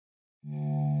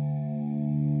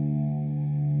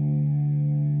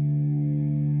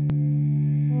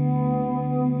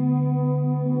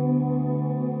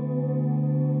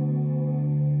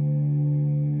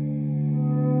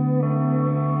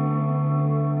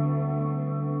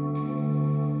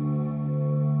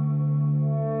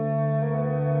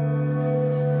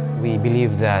We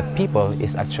believe that people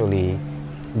is actually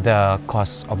the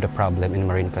cause of the problem in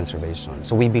marine conservation.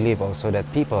 So we believe also that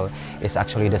people is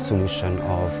actually the solution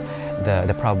of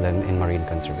the problem in marine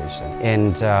conservation.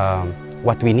 And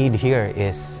what we need here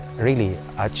is really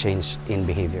a change in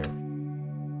behavior.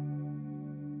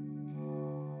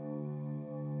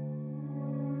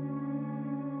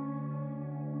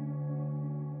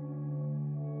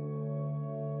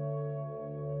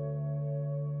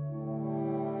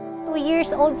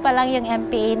 Years old pa lang yung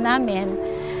MPA namin.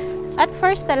 At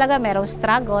first talaga merong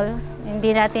struggle.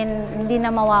 Hindi na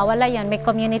mawawala yon. May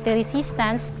community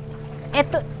resistance.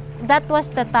 That was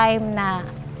the time na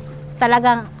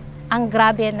talagang ang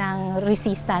grabe ng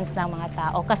resistance ng mga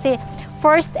tao. Kasi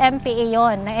first MPA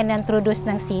yon na in-introduce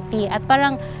ng city. At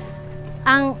parang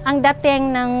ang dating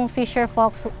ng fisher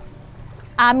folks,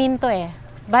 amin to eh.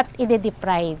 Ba't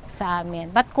i-deprive sa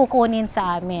amin? Ba't kukunin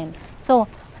sa amin? So,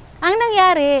 ang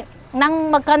nangyari,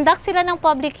 nang mag-conduct sila ng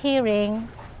public hearing,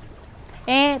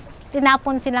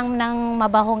 tinapon silang ng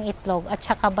mabahong itlog at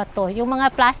saka bato. Yung mga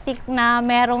plastic na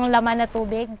merong laman na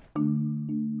tubig.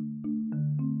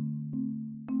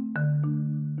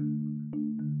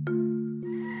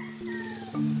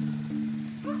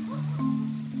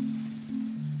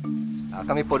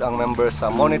 Kami po ang members sa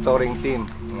monitoring team.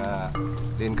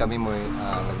 Din kami mo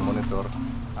nag-monitor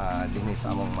din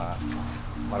sa among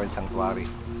marine sanctuary.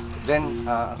 Then,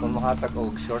 kung makatag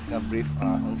og short na brief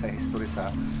sa history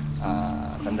sa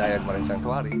Tandayag Marine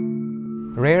Sanctuary.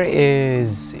 RARE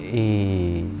is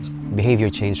a behavior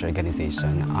change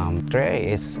organization. RARE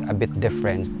is a bit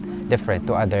different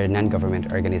to other non-government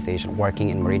organizations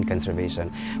working in marine conservation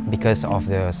because of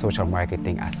the social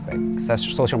marketing aspect.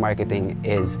 Social marketing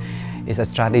is a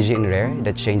strategy in RARE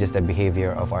that changes the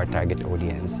behavior of our target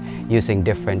audience using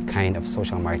different kind of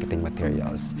social marketing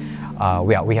materials.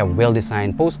 We have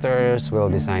well-designed posters,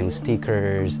 well-designed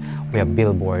stickers, we have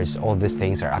billboards. All these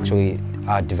things are actually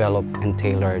developed and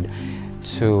tailored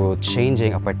to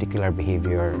changing a particular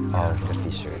behavior of the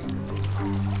fishers.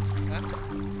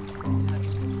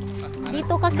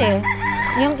 Dito kasi,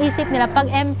 yung isip nila, pag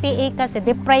MPA kasi,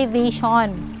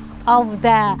 deprivation of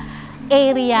the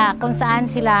area kung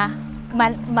saan sila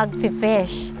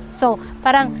mag-fish. So,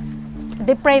 parang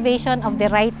deprivation of the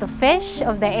right to fish,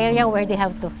 of the area where they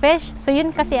have to fish. So,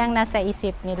 yun kasi ang nasa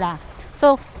isip nila.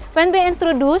 So, when we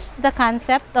introduce the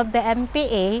concept of the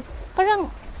MPA,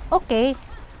 parang, okay,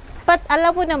 but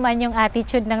alam mo naman yung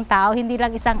attitude ng tao, hindi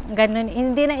lang isang ganun,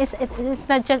 hindi na, it's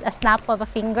not just a snap of a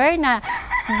finger na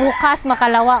bukas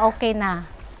makalawa, okay na.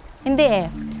 Hindi eh.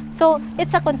 So,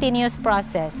 it's a continuous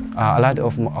process. A lot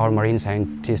of our marine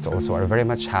scientists also are very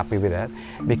much happy with that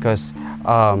because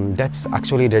that's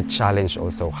actually their challenge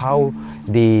also, how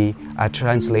they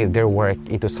translate their work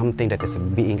into something that is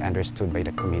being understood by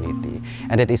the community.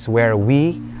 And that is where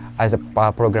we, as the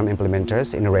program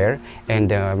implementers in RARE and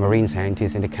the marine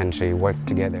scientists in the country work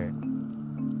together.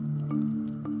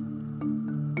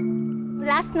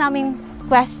 Last naming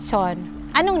question,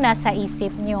 anong nasa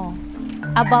isip nyo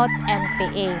about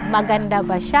MPA? Maganda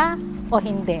ba siya o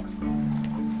hindi?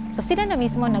 So sila na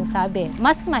mismo nagsabi,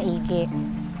 mas maigi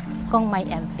kung may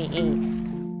MPA.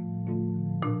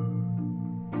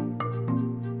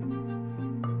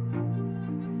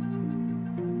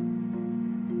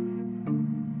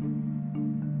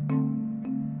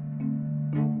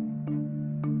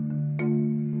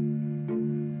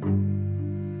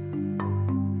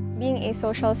 Being a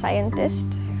social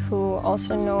scientist who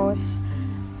also knows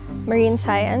marine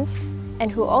science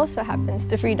and who also happens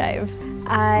to freedive,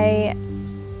 I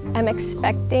am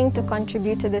expecting to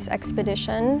contribute to this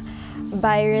expedition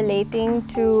by relating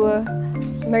to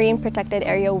marine protected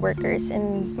area workers.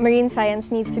 And marine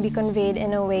science needs to be conveyed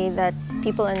in a way that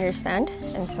people understand,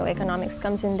 and so economics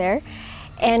comes in there.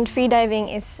 And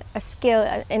freediving is a skill,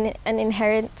 an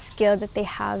inherent skill that they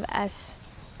have as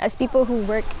people who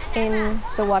work in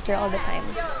the water all the time.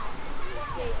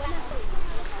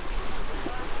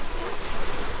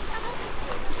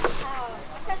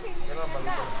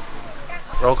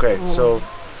 Okay, so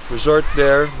resort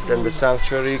there, then the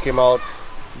sanctuary came out,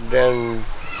 then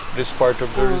this part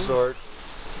of the resort.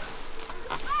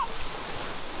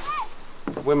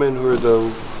 Women who are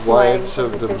the wives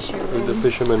of the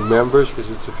fishermen members,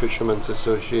 because it's a fishermen's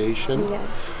association. Yes.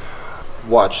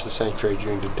 Watch the sanctuary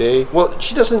during the day. Well,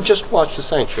 she doesn't just watch the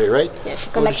sanctuary, right? Yeah, she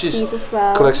collects fees as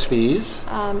well. Collects fees.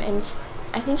 And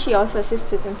I think she also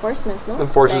assists with enforcement, no?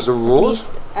 Enforces the rules?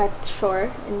 At least at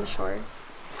shore, in the shore.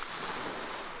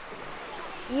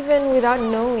 Even without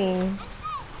knowing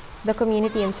the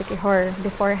community in Siquijor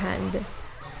beforehand,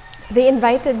 they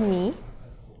invited me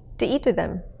to eat with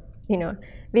them. You know,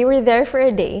 they were there for a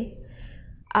day.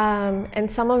 And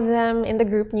some of them in the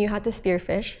group knew how to spear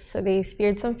fish, so they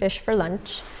speared some fish for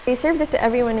lunch. They served it to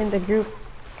everyone in the group.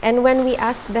 And when we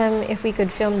asked them if we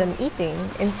could film them eating,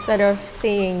 instead of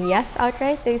saying yes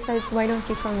outright, they said, why don't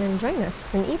you come and join us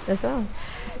and eat as well?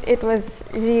 It was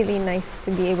really nice to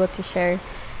be able to share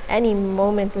any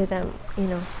moment with them, you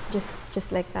know,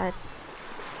 just like that.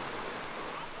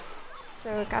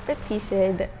 So Kapit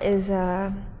Sisid is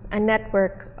a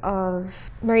network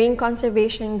of marine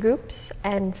conservation groups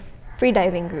and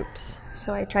freediving groups.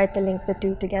 So I tried to link the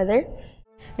two together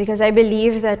because I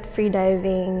believe that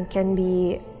freediving can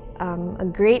be a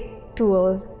great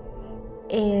tool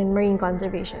in marine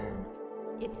conservation.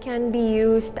 It can be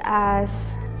used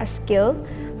as a skill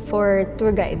for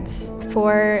tour guides,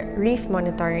 for reef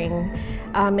monitoring,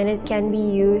 and it can be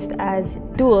used as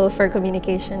a tool for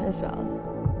communication as well.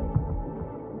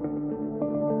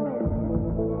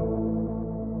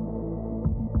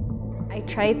 I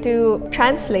try to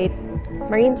translate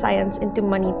marine science into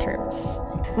money terms.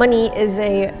 Money is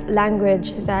a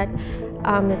language that,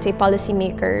 let's say,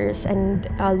 policymakers and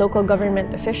local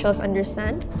government officials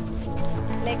understand.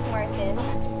 Like Martin,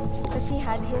 because he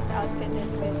had his outfitted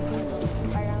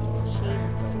with parang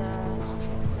shades na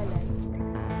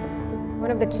light.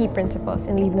 One of the key principles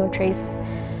in Leave No Trace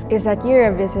is that you're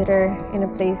a visitor in a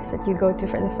place that you go to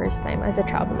for the first time as a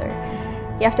traveler.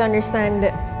 You have to understand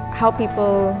how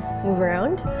people move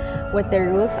around, what their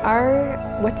rules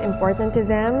are, what's important to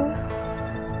them,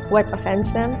 what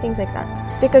offends them, things like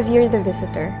that. Because you're the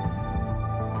visitor.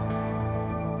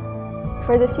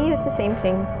 For the sea, it's the same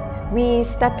thing. We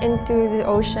step into the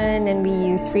ocean and we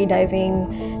use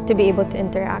freediving to be able to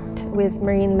interact with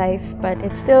marine life, but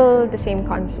it's still the same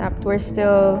concept. We're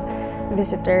still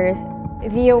visitors.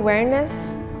 The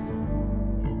awareness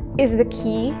is the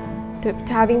key to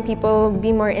having people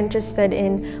be more interested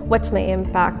in what's my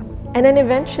impact. And then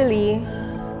eventually,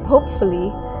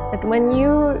 hopefully, that when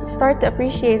you start to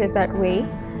appreciate it that way,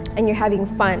 and you're having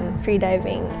fun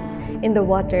freediving in the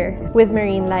water with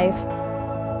marine life,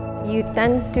 you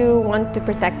tend to want to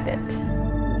protect it.